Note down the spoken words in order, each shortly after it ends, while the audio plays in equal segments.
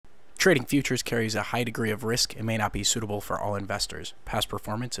Trading futures carries a high degree of risk and may not be suitable for all investors. Past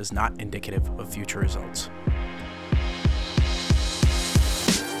performance is not indicative of future results.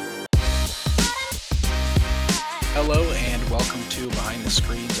 Hello and welcome to Behind the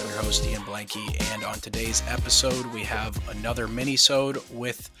Screens. I'm your host Ian Blanky, and on today's episode we have another mini-sode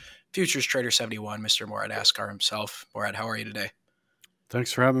with Futures Trader 71, Mr. Morad Askar himself. Morad, how are you today?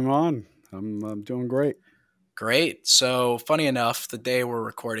 Thanks for having me on. I'm doing great. Great. So funny enough, the day we're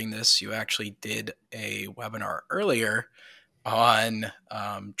recording this, you actually did a webinar earlier on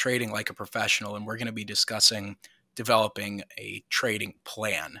trading like a professional, and we're going to be discussing developing a trading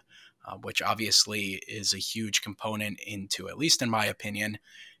plan, which obviously is a huge component into, at least in my opinion,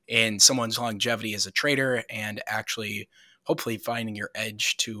 in someone's longevity as a trader and actually hopefully finding your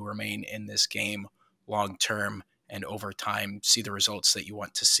edge to remain in this game long term and over time see the results that you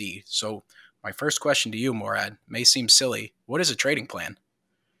want to see. So my first question to you, Morad, may seem silly. What is a trading plan?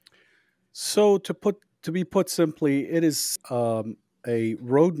 So to be put simply, it is a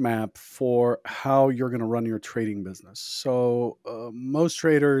roadmap for how you're going to run your trading business. So most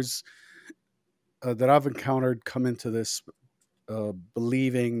traders that I've encountered come into this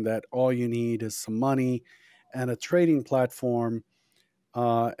believing that all you need is some money and a trading platform,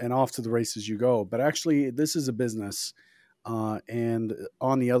 and off to the races you go. But actually, this is a business. And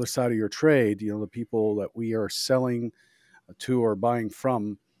on the other side of your trade, the people that we are selling to or buying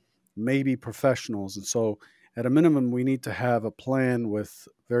from may be professionals. And so, at a minimum, we need to have a plan with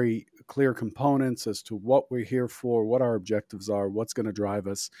very clear components as to what we're here for, what our objectives are, what's going to drive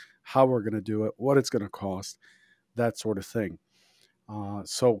us, how we're going to do it, what it's going to cost, that sort of thing.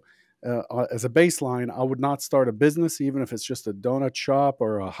 As a baseline, I would not start a business, even if it's just a donut shop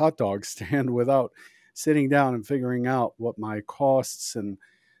or a hot dog stand, without sitting down and figuring out what my costs and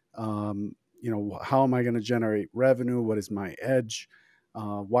how am I going to generate revenue? What is my edge?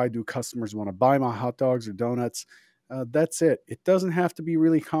 Why do customers want to buy my hot dogs or donuts? That's it. It doesn't have to be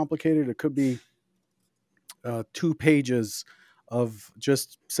really complicated. It could be 2 pages of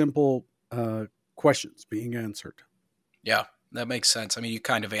just simple questions being answered. Yeah, that makes sense. I mean, you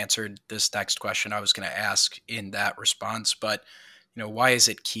kind of answered this next question I was going to ask in that response, but why is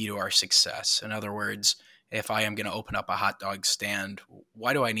it key to our success? In other words, if I am going to open up a hot dog stand,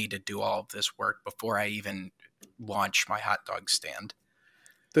 why do I need to do all of this work before I even launch my hot dog stand?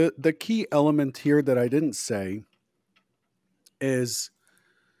 The key element here that I didn't say is,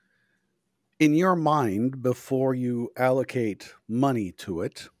 in your mind, before you allocate money to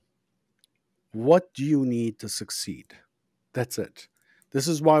it, what do you need to succeed? That's it. This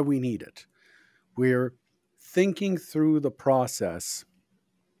is why we need it. We're thinking through the process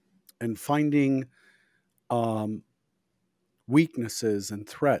and finding weaknesses and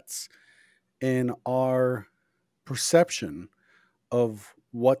threats in our perception of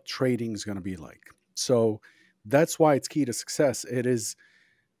what trading is going to be like. So that's why it's key to success. It is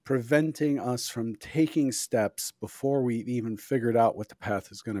preventing us from taking steps before we've even figured out what the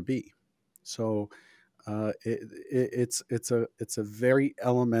path is going to be. So it's a very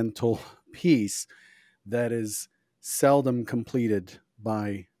elemental piece that is seldom completed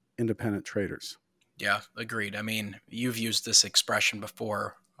by independent traders. Yeah, agreed. I mean, you've used this expression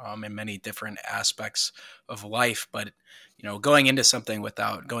before in many different aspects of life, but going into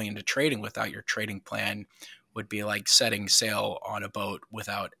trading without your trading plan would be like setting sail on a boat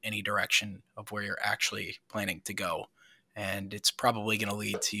without any direction of where you're actually planning to go. And it's probably going to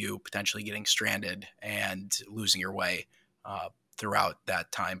lead to you potentially getting stranded and losing your way throughout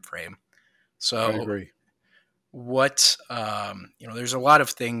that time frame. I So agree. there's a lot of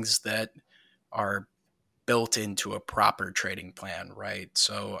things that are built into a proper trading plan, right?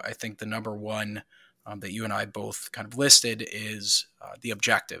 So I think the number one that you and I both kind of listed is the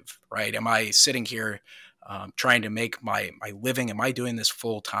objective, right? Am I sitting here trying to make my living? Am I doing this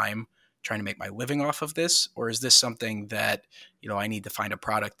full time, trying to make my living off of this? Or is this something that, I need to find a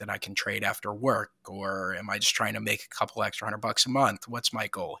product that I can trade after work? Or am I just trying to make a couple extra $100 a month? What's my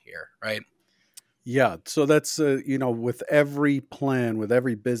goal here, right? Yeah. So that's, with every plan, with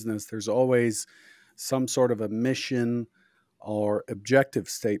every business, there's always some sort of a mission or objective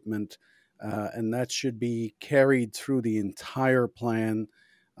statement. And that should be carried through the entire plan.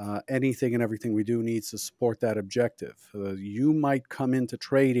 Anything and everything we do needs to support that objective. You might come into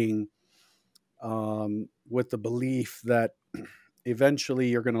trading with the belief that eventually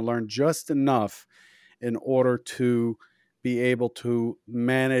you're going to learn just enough in order to be able to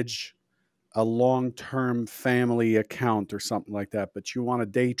manage a long-term family account or something like that, but you want to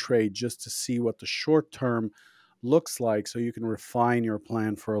day trade just to see what the short term looks like so you can refine your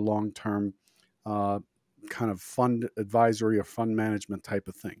plan for a long-term kind of fund advisory or fund management type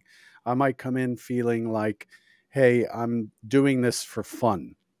of thing. I might come in feeling like, hey, I'm doing this for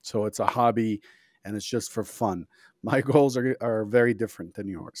fun. So it's a hobby and it's just for fun. My goals are very different than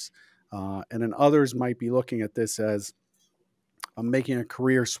yours. And then others might be looking at this as, I'm making a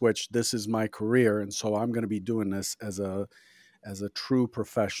career switch. This is my career. And so I'm going to be doing this as a true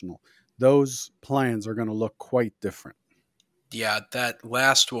professional. Those plans are going to look quite different. Yeah, that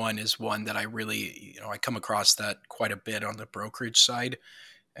last one is one that I really, I come across that quite a bit on the brokerage side.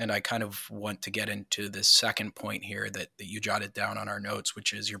 And I kind of want to get into this second point here that you jotted down on our notes,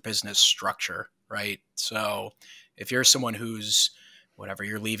 which is your business structure, right? So if you're someone who's, whatever,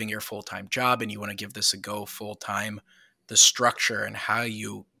 you're leaving your full time job and you want to give this a go full time, the structure and how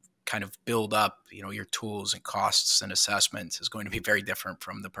you kind of build up, your tools and costs and assessments is going to be very different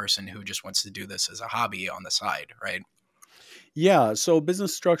from the person who just wants to do this as a hobby on the side, right? Yeah, so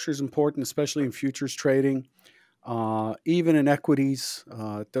business structure is important, especially in futures trading, even in equities.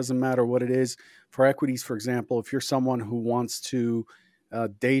 It doesn't matter what it is. For equities, for example, if you're someone who wants to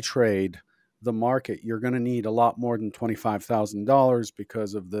day trade the market, you're going to need a lot more than $25,000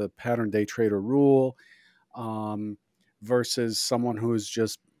 because of the pattern day trader rule, um, versus someone who is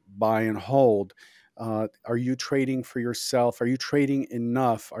just buy and hold. Are you trading for yourself? Are you trading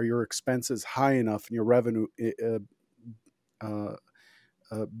enough? Are your expenses high enough and your revenue uh,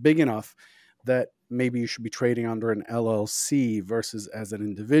 big enough that maybe you should be trading under an LLC versus as an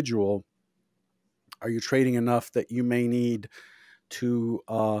individual? Are you trading enough that you may need to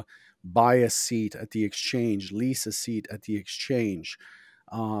buy a seat at the exchange, lease a seat at the exchange?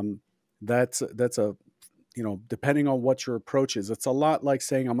 Um, that's a, depending on what your approach is, it's a lot like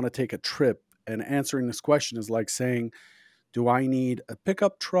saying I'm going to take a trip. And answering this question is like saying, do I need a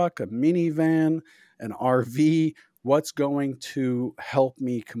pickup truck, a minivan, an RV? What's going to help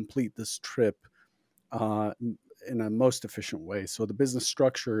me complete this trip uh, in a most efficient way? So the business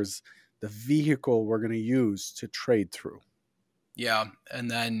structure is the vehicle we're going to use to trade through. Yeah. And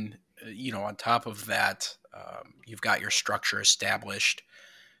then, on top of that, you've got your structure established.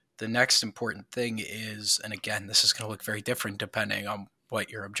 The next important thing is, and again, this is going to look very different depending on what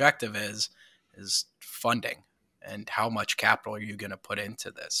your objective is funding and how much capital are you going to put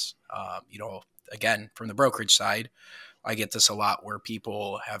into this. Again, from the brokerage side, I get this a lot where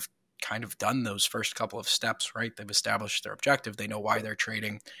people have kind of done those first couple of steps, right? They've established their objective, they know why they're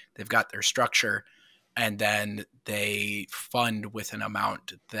trading, they've got their structure, and then they fund with an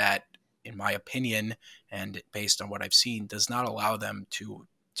amount that, in my opinion, and based on what I've seen, does not allow them to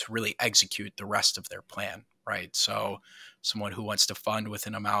really execute the rest of their plan, right? So someone who wants to fund with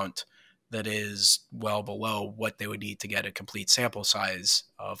an amount that is well below what they would need to get a complete sample size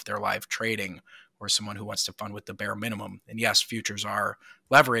of their live trading, or someone who wants to fund with the bare minimum. And yes, futures are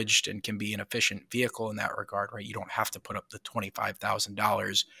leveraged and can be an efficient vehicle in that regard, right? You don't have to put up the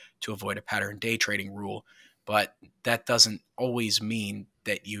 $25,000 to avoid a pattern day trading rule, but that doesn't always mean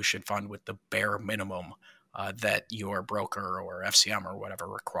that you should fund with the bare minimum that your broker or FCM or whatever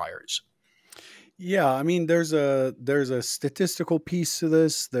requires. Yeah, I mean, there's a statistical piece to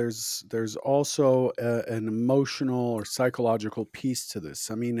this. There's also an emotional or psychological piece to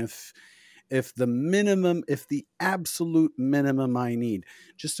this. I mean, if the absolute minimum I need,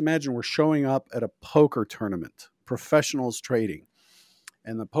 just imagine we're showing up at a poker tournament, professionals trading,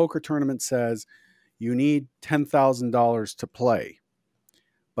 and the poker tournament says you need $10,000 to play,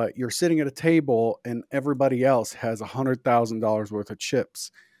 but you're sitting at a table and everybody else has $100,000 worth of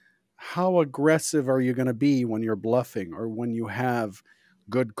chips. How aggressive are you going to be when you're bluffing or when you have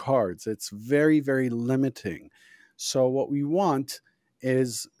good cards? It's very, very limiting. So, what we want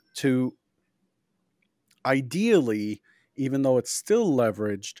is to ideally, even though it's still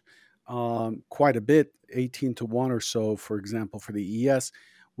leveraged quite a bit, 18 to 1 or so, for example, for the ES,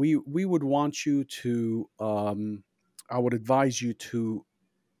 we would want you to, I would advise you to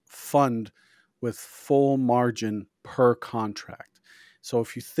fund with full margin per contract. So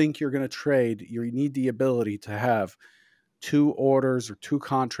if you think you're going to trade, you need the ability to have two orders or two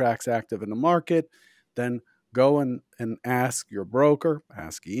contracts active in the market. Then go and ask your broker,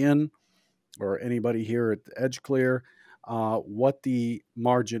 ask Ian or anybody here at EdgeClear, what the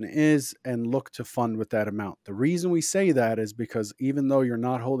margin is and look to fund with that amount. The reason we say that is because even though you're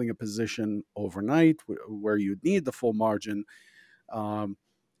not holding a position overnight where you need the full margin, um,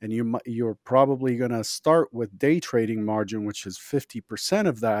 and you're probably going to start with day trading margin, which is 50%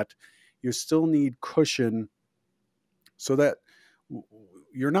 of that, you still need cushion so that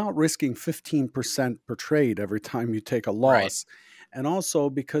you're not risking 15% per trade every time you take a Right. loss. And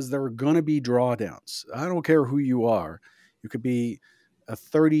also because there are going to be drawdowns. I don't care who you are. You could be a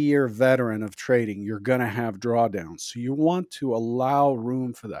 30-year veteran of trading, you're going to have drawdowns. So you want to allow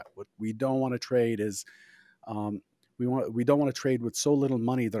room for that. What we don't want to trade is um, we don't want to trade with so little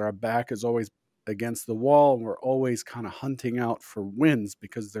money that our back is always against the wall and we're always kind of hunting out for wins,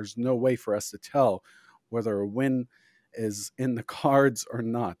 because there's no way for us to tell whether a win is in the cards or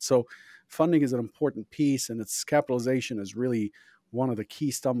not. So funding is an important piece, and its capitalization is really one of the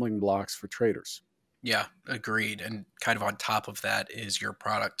key stumbling blocks for traders. Yeah, agreed. And kind of on top of that is your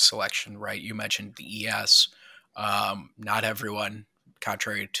product selection, right? You mentioned the ES. Not everyone,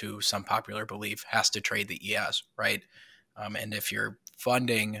 contrary to some popular belief, has to trade the ES, right? And if you're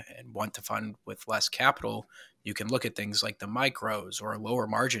funding and want to fund with less capital, you can look at things like the micros or a lower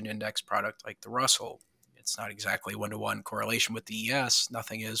margin index product like the Russell. It's not exactly one-to-one correlation with the ES,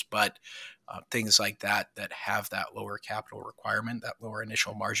 nothing is, but things like that that have that lower capital requirement, that lower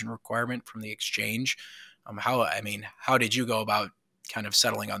initial margin requirement from the exchange. How did you go about kind of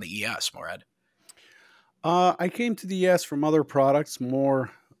settling on the ES, Morad? I came to the ES from other products,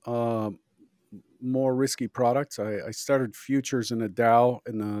 uh, more risky products. I started futures in a Dow,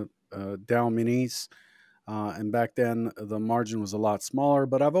 in the Dow Minis. And back then, the margin was a lot smaller,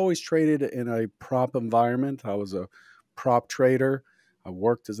 but I've always traded in a prop environment. I was a prop trader. I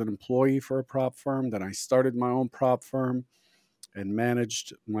worked as an employee for a prop firm. Then I started my own prop firm and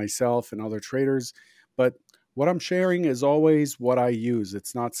managed myself and other traders. But what I'm sharing is always what I use.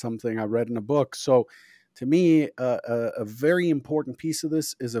 It's not something I read in a book. So to me, a very important piece of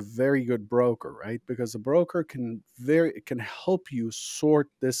this is a very good broker, right? Because a broker can help you sort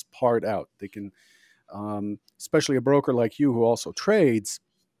this part out. They can, especially a broker like you who also trades,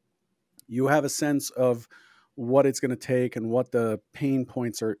 you have a sense of what it's going to take and what the pain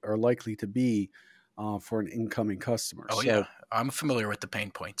points are likely to be for an incoming customer. Oh yeah, So, I'm familiar with the pain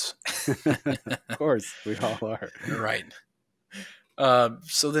points. of course, we all are. Right.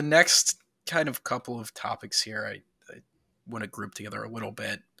 So the next kind of couple of topics here, I want to group together a little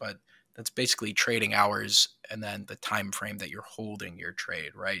bit, but that's basically trading hours and then the time frame that you're holding your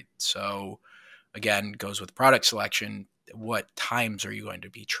trade, right? So again, goes with product selection. What times are you going to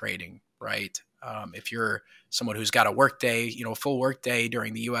be trading, right? If you're someone who's got a work day, a full work day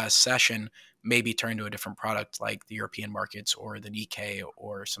during the U.S. session, maybe turn to a different product like the European markets or the Nikkei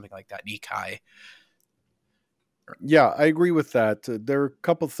or something like that, Nikkei. Yeah, I agree with that. There are a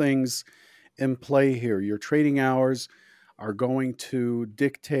couple things in play here. Your trading hours are going to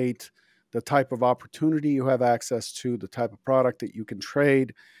dictate the type of opportunity you have access to, the type of product that you can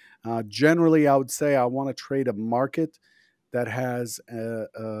trade. Generally, I would say I want to trade a market that has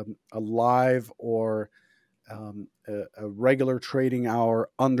a live or a regular trading hour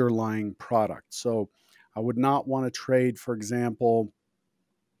underlying product. So I would not want to trade, for example,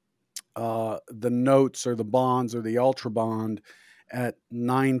 the notes or the bonds or the ultra bond at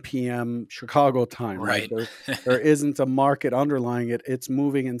 9 p.m. Chicago time, right? Right. There isn't a market underlying it. It's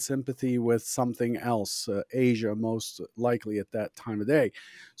moving in sympathy with something else, Asia most likely at that time of day.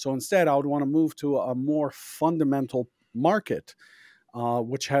 So instead, I would want to move to a more fundamental market,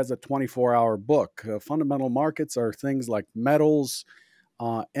 which has a 24-hour book. Fundamental markets are things like metals,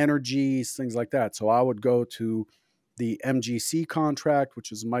 energies, things like that. So I would go to the MGC contract,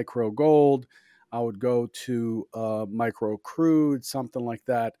 which is micro gold. I would go to micro crude, something like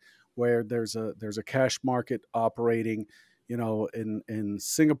that, where there's a cash market operating, in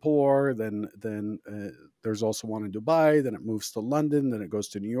Singapore. Then there's also one in Dubai. Then it moves to London. Then it goes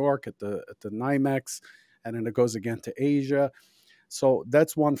to New York at the NYMEX, and then it goes again to Asia. So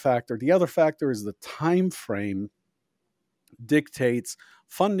that's one factor. The other factor is the time frame dictates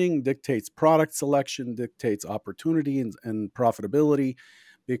funding, dictates product selection, dictates opportunity and profitability,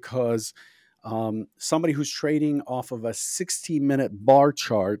 because somebody who's trading off of a 60-minute bar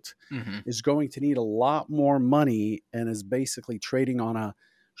chart Mm-hmm. is going to need a lot more money and is basically trading on a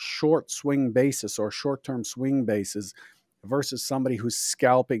short swing basis or short term swing basis versus somebody who's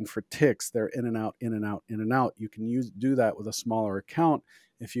scalping for ticks. They're in and out, in and out, in and out. You can do that with a smaller account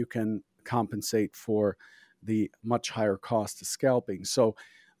if you can compensate for the much higher cost of scalping. So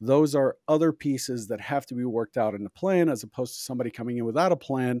those are other pieces that have to be worked out in the plan, as opposed to somebody coming in without a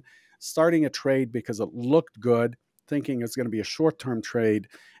plan, starting a trade because it looked good, thinking it's going to be a short-term trade,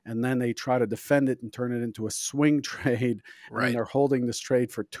 and then they try to defend it and turn it into a swing trade, and then Right. they're holding this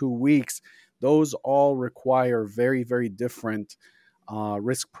trade for 2 weeks. Those all require very, very different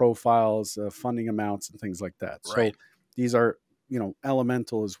risk profiles, funding amounts, and things like that. So Right. these are,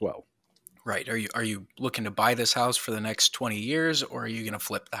 elemental as well. Right. Are you looking to buy this house for the next 20 years, or are you going to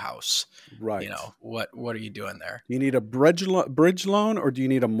flip the house? Right. What are you doing there? Do you need a bridge loan or do you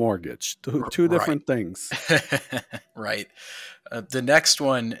need a mortgage? Two Right. different things. Right. The next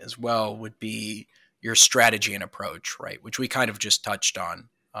one as well would be your strategy and approach, right? Which we kind of just touched on.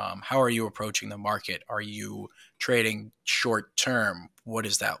 How are you approaching the market? Are you trading short term? What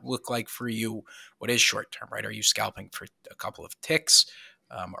does that look like for you? What is short term, right? Are you scalping for a couple of ticks?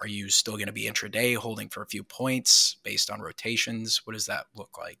 Are you still going to be intraday holding for a few points based on rotations? What does that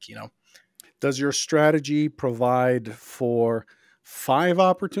look like? Does your strategy provide for 5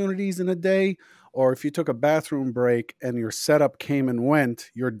 opportunities in a day? Or if you took a bathroom break and your setup came and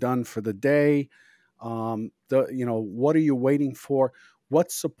went, you're done for the day? What are you waiting for?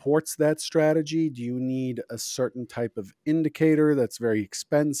 What supports that strategy? Do you need a certain type of indicator that's very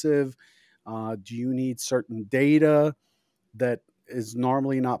expensive? Do you need certain data that is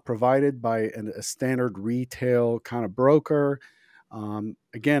normally not provided by a standard retail kind of broker?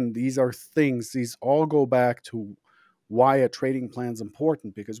 Again, these are things, these all go back to why a trading plan is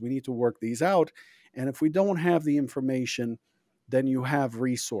important, because we need to work these out. And if we don't have the information, then you have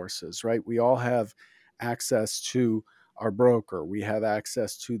resources, right? We all have access to our broker. We have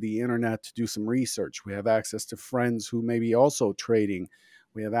access to the internet to do some research. We have access to friends who may be also trading.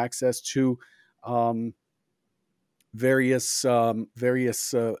 We have access to um, various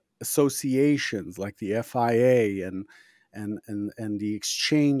associations like the FIA and the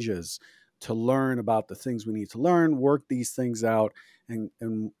exchanges to learn about the things we need to learn, work these things out, and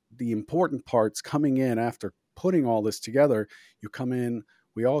the important parts coming in after putting all this together.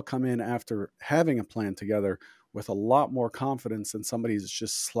 We all come in after having a plan together with a lot more confidence than somebody that's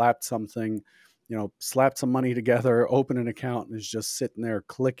just slapped some money together, open an account, and is just sitting there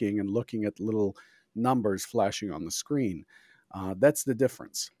clicking and looking at little numbers flashing on the screen. That's the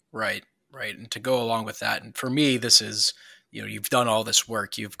difference. Right, right. And to go along with that, and for me, this is, you've done all this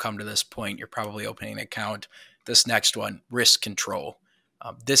work, you've come to this point, you're probably opening an account. This next one, risk control.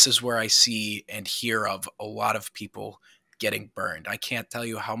 This is where I see and hear of a lot of people getting burned. I can't tell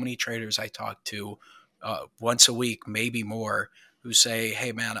you how many traders I talk to once a week, maybe more, who say,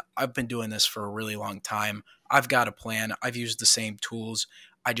 hey, man, I've been doing this for a really long time. I've got a plan. I've used the same tools.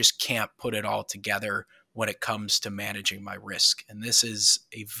 I just can't put it all together when it comes to managing my risk. And this is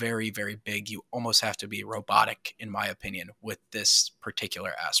a very, very big, you almost have to be robotic, in my opinion, with this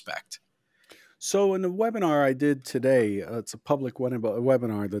particular aspect. So, in the webinar I did today, it's a public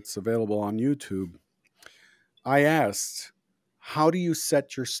webinar that's available on YouTube. I asked, how do you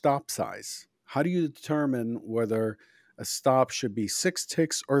set your stop size? How do you determine whether a stop should be 6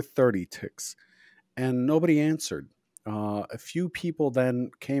 ticks or 30 ticks? And nobody answered. A few people then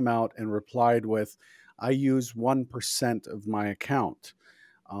came out and replied with, I use 1% of my account.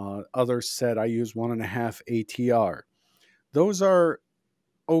 Others said, I use 1.5 ATR. Those are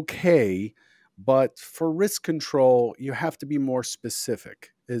okay, but for risk control, you have to be more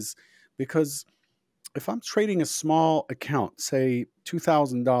specific, is because if I'm trading a small account, say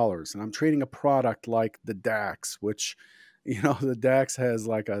 $2,000, and I'm trading a product like the DAX, which, the DAX has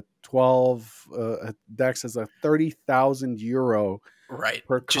like DAX has a 30,000 euro Right.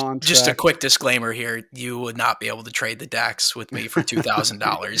 per Just a contract. quick disclaimer here: you would not be able to trade the DAX with me for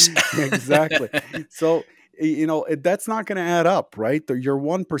 $2,000. Exactly. So, that's not going to add up, right? Your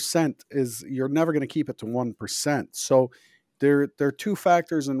 1% you're never going to keep it to 1%. So, there are two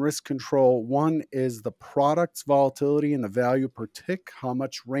factors in risk control. One is the product's volatility and the value per tick. How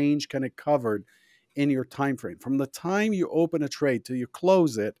much range can it cover in your time frame? From the time you open a trade till you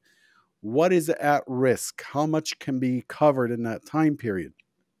close it, what is at risk? How much can be covered in that time period?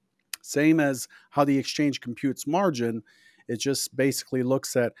 Same as how the exchange computes margin. It just basically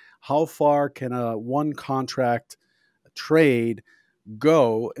looks at how far can a one contract trade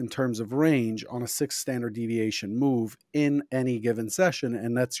go in terms of range on a 6 standard deviation move in any given session,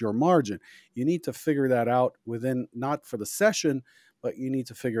 and that's your margin. You need to figure that out within, not for the session, but you need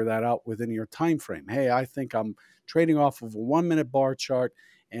to figure that out within your time frame. Hey, I think I'm trading off of a 1 minute bar chart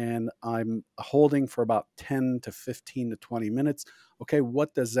and I'm holding for about 10 to 15 to 20 minutes. Okay,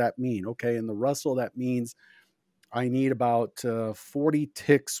 what does that mean? Okay, in the Russell, that means I need about 40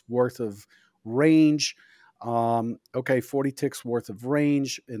 ticks worth of range. Okay, 40 ticks worth of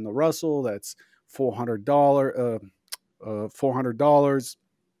range in the Russell. That's $400. $400.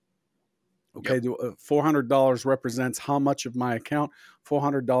 Yep. Okay, $400 represents how much of my account?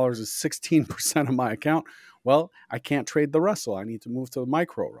 $400 is 16% of my account. Well, I can't trade the Russell. I need to move to the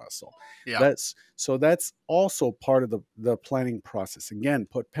micro Russell. Yeah. That's also part of the planning process. Again,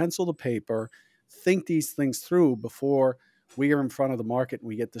 put pencil to paper, think these things through before we are in front of the market and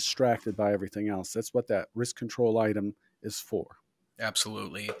we get distracted by everything else. That's what that risk control item is for.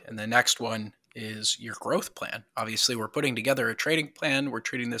 Absolutely. And the next one is your growth plan. Obviously, we're putting together a trading plan. We're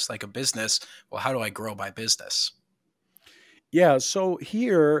treating this like a business. Well, how do I grow my business? Yeah. So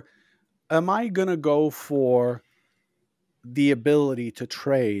here, am I going to go for the ability to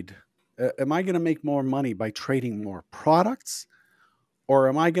trade? Am I going to make more money by trading more products? Or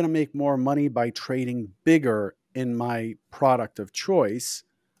am I going to make more money by trading bigger in my product of choice?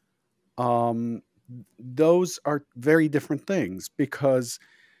 Um, those are very different things because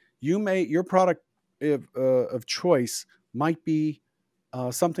your product of choice might be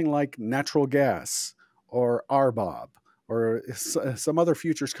something like natural gas or RBOB or some other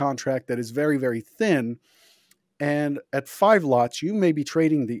futures contract that is very, very thin. And at 5 lots, you may be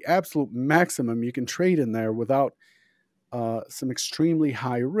trading the absolute maximum you can trade in there without some extremely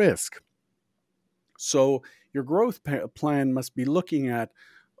high risk. So your growth plan must be looking at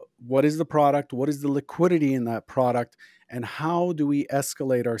what is the product, what is the liquidity in that product, and how do we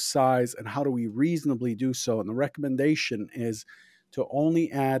escalate our size and how do we reasonably do so. And the recommendation is to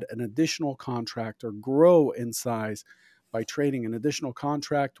only add an additional contract or grow in size by trading an additional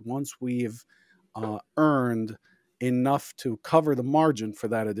contract once we've earned enough to cover the margin for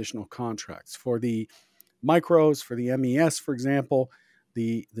that additional contracts. For the micros, for the MES, for example,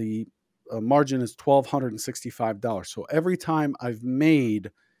 the margin is $1,265. So every time I've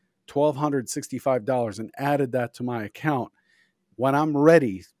made $1,265 and added that to my account, when I'm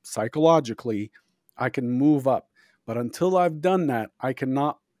ready psychologically, I can move up. But until I've done that, I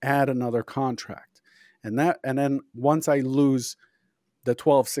cannot add another contract. And then once I lose the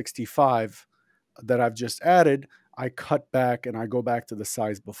 1265 that I've just added, I cut back and I go back to the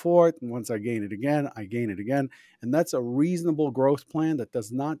size before it. And once I gain it again, I gain it again. And that's a reasonable growth plan that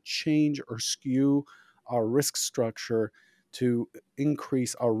does not change or skew our risk structure to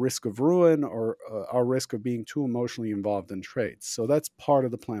increase our risk of ruin or our risk of being too emotionally involved in trades. So that's part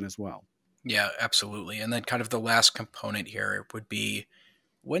of the plan as well. Yeah, absolutely. And then kind of the last component here would be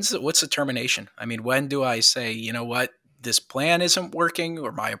what's the termination? I mean, when do I say, you know what, this plan isn't working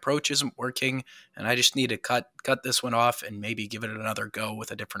or my approach isn't working, and I just need to cut this one off and maybe give it another go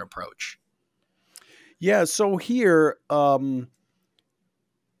with a different approach? Yeah. So here, how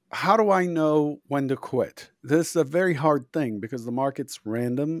do I know when to quit? This is a very hard thing because the market's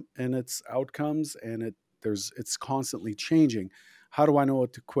random in its outcomes and it's constantly changing. How do I know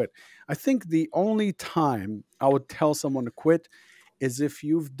what to quit? I think the only time I would tell someone to quit is if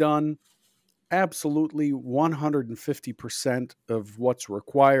you've done absolutely 150% of what's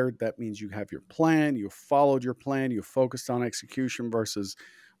required. That means you have your plan, you followed your plan, you focused on execution versus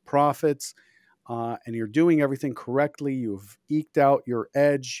profits, and you're doing everything correctly. You've eked out your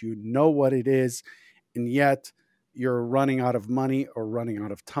edge, you know what it is, and yet you're running out of money or running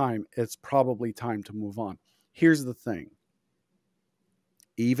out of time. It's probably time to move on. Here's the thing,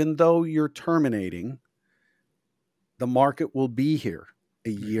 even though you're terminating, the market will be here a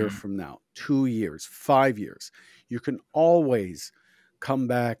year Mm-hmm. from now, 2 years, 5 years. You can always come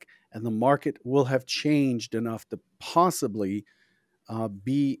back, and the market will have changed enough to possibly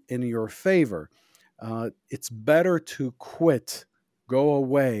be in your favor. It's better to quit, go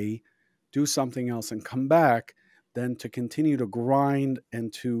away, do something else, and come back than to continue to grind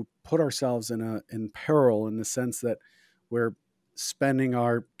and to put ourselves in peril in the sense that we're spending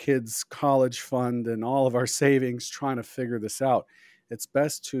our kids' college fund and all of our savings trying to figure this out. It's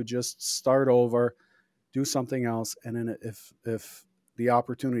best to just start over, do something else, and then if the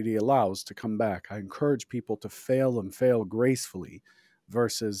opportunity allows to come back, I encourage people to fail and fail gracefully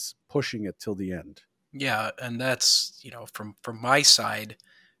versus pushing it till the end. Yeah, and that's, from my side,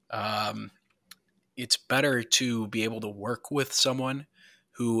 um, it's better to be able to work with someone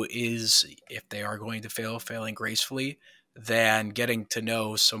who is, if they are going to fail, failing gracefully, than getting to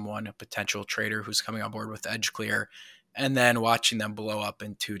know someone, a potential trader who's coming on board with EdgeClear, and then watching them blow up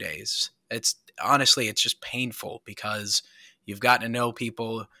in 2 days. It's honestly, it's just painful because you've gotten to know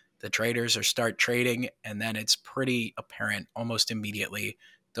people, the traders are start trading, and then it's pretty apparent almost immediately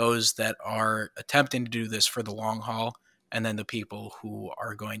those that are attempting to do this for the long haul and then the people who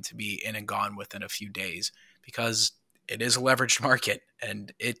are going to be in and gone within a few days because it is a leveraged market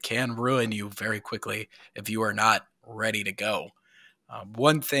and it can ruin you very quickly if you are not ready to go.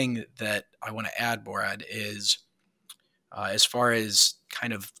 One thing that I want to add, Borad, is as far as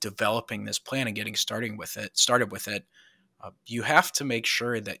kind of developing this plan and getting started with it, you have to make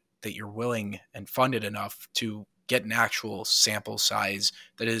sure that you're willing and funded enough to get an actual sample size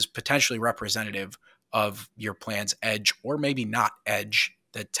that is potentially representative of your plan's edge or maybe not edge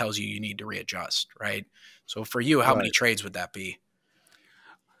that tells you need to readjust, right? So for you, how many Right. trades would that be?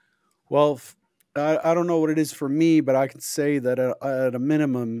 Well, I don't know what it is for me, but I can say that at a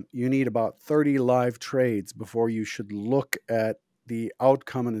minimum, you need about 30 live trades before you should look at the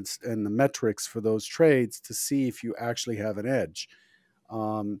outcome and the metrics for those trades to see if you actually have an edge.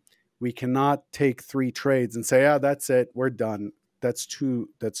 Um, we cannot take 3 trades and say, "Ah, that's it, we're done." That's too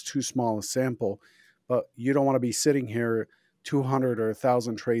small a sample. But you don't want to be sitting here 200 or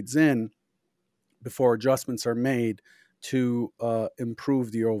 1,000 trades in before adjustments are made to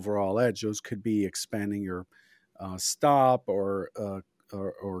improve the overall edge. Those could be expanding your stop or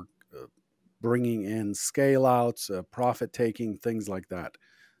bringing in scale outs, profit taking, things like that.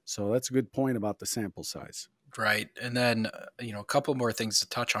 So that's a good point about the sample size. Right. And then, a couple more things to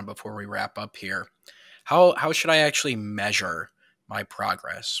touch on before we wrap up here. How should I actually measure my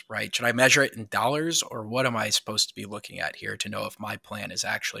progress, right? Should I measure it in dollars, or what am I supposed to be looking at here to know if my plan is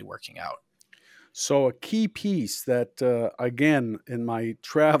actually working out? So, a key piece that, again, in my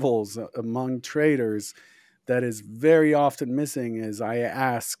travels among traders, that is very often missing is I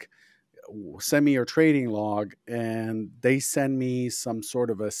ask, send me your trading log, and they send me some sort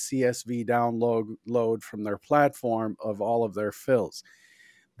of a CSV download from their platform of all of their fills.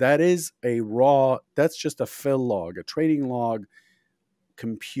 That's just a fill log. A trading log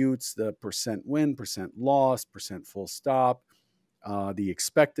computes the percent win, percent loss, percent full stop, the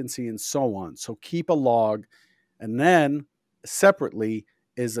expectancy, and so on. So keep a log. And then separately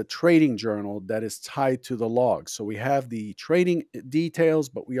is a trading journal that is tied to the log. So we have the trading details,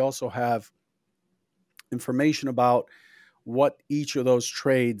 but we also have information about what each of those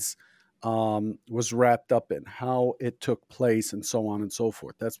trades was wrapped up in, how it took place, and so on and so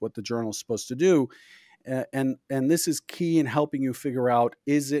forth. That's what the journal is supposed to do. And this is key in helping you figure out,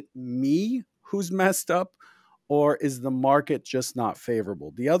 is it me who's messed up, or is the market just not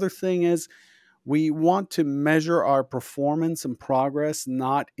favorable? The other thing is, we want to measure our performance and progress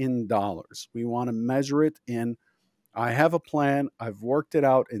not in dollars. We want to measure it in, I have a plan, I've worked it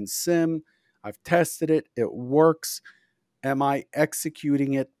out in sim, I've tested it, it works. Am I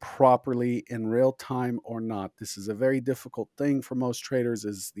executing it properly in real time or not? This is a very difficult thing for most traders,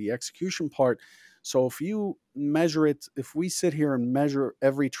 is the execution part. So if we sit here and measure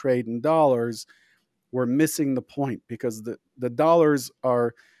every trade in dollars, we're missing the point, because the dollars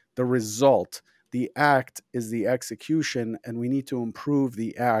are the result. The act is the execution, and we need to improve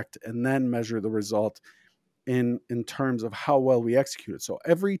the act and then measure the result in terms of how well we execute it. So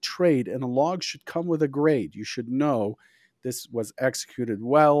every trade in a log should come with a grade. You should know this was executed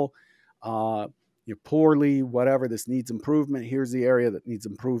well, uh, poorly, whatever. This needs improvement. Here's the area that needs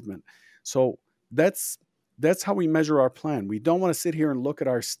improvement. So that's that's how we measure our plan. We don't want to sit here and look at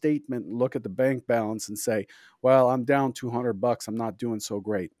our statement and look at the bank balance and say, "Well, I'm down $200. I'm not doing so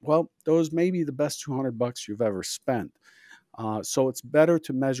great." Well, those may be the best $200 you've ever spent. So it's better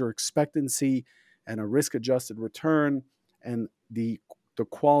to measure expectancy and a risk-adjusted return and the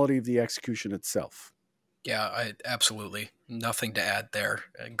quality of the execution itself. Yeah, I absolutely nothing to add there.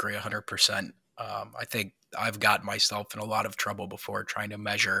 I agree 100%. I think I've got myself in a lot of trouble before trying to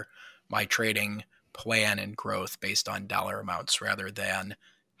measure my trading plan and growth based on dollar amounts rather than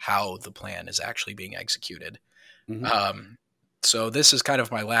how the plan is actually being executed. Mhm. Um, so this is kind of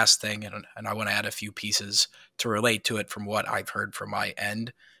my last thing, and I want to add a few pieces to relate to it from what I've heard from my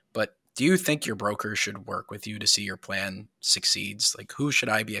end. But do you think your broker should work with you to see your plan succeeds? Like, who should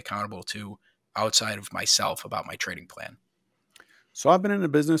I be accountable to outside of myself about my trading plan? So I've been in the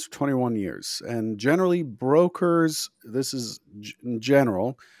business for 21 years, and generally brokers, this is in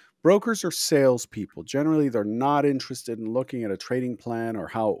general, brokers are salespeople. Generally, they're not interested in looking at a trading plan or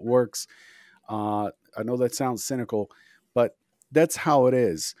how it works. I know that sounds cynical, but that's how it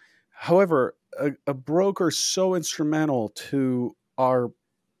is. However, a broker is so instrumental to our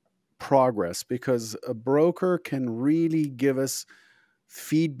progress, because a broker can really give us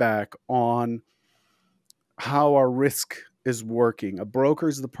feedback on how our risk is working. A broker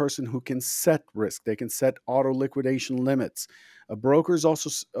is the person who can set risk. They can set auto liquidation limits. A broker is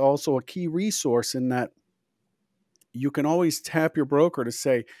also a key resource in that you can always tap your broker to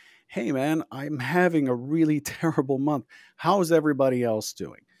say, "Hey man, I'm having a really terrible month. How is everybody else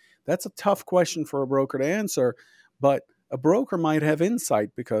doing?" That's a tough question for a broker to answer, but a broker might have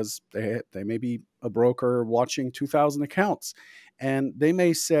insight, because they may be a broker watching 2,000 accounts, and they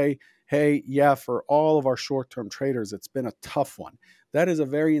may say, "Hey, yeah, for all of our short-term traders, it's been a tough one." That is a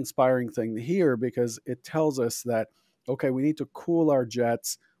very inspiring thing to hear, because it tells us that, okay, we need to cool our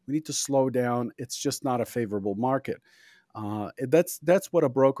jets, we need to slow down. It's just not a favorable market. That's what a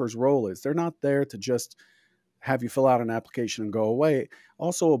broker's role is. They're not there to just have you fill out an application and go away.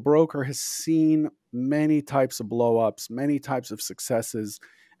 Also, a broker has seen many types of blowups, many types of successes,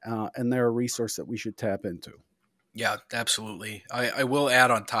 and they're a resource that we should tap into. Yeah, absolutely. I will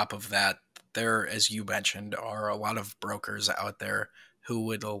add on top of that, there, as you mentioned, are a lot of brokers out there who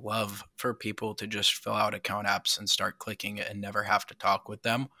would love for people to just fill out account apps and start clicking and never have to talk with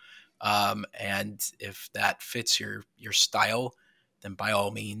them. And if that fits your style, then by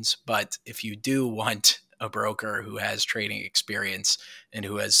all means. But if you do want a broker who has trading experience and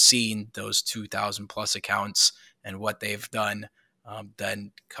who has seen those 2,000 plus accounts and what they've done,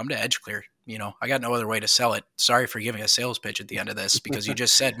 then come to EdgeClear. You know, I got no other way to sell it. Sorry for giving a sales pitch at the end of this because you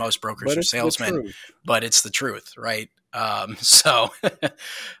just said most brokers But are it's the salesmen, truth. but it's the truth, right? So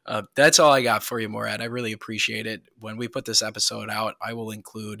that's all I got for you, Morad. I really appreciate it. When we put this episode out, I will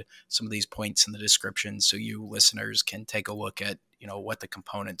include some of these points in the description so you listeners can take a look at, you know, what the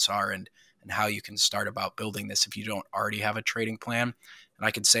components are and how you can start about building this if you don't already have a trading plan. And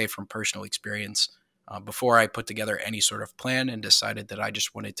I can say from personal experience, before I put together any sort of plan and decided that I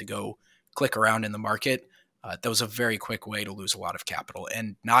just wanted to go click around in the market, that was a very quick way to lose a lot of capital.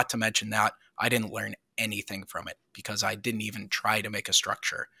 And not to mention that I didn't learn anything from it because I didn't even try to make a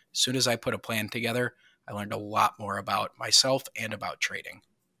structure. As soon as I put a plan together, I learned a lot more about myself and about trading.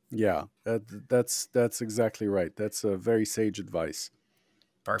 Yeah, that's exactly right. That's a very sage advice.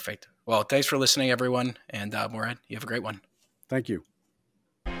 Perfect. Well, thanks for listening, everyone. And Morad, you have a great one. Thank you.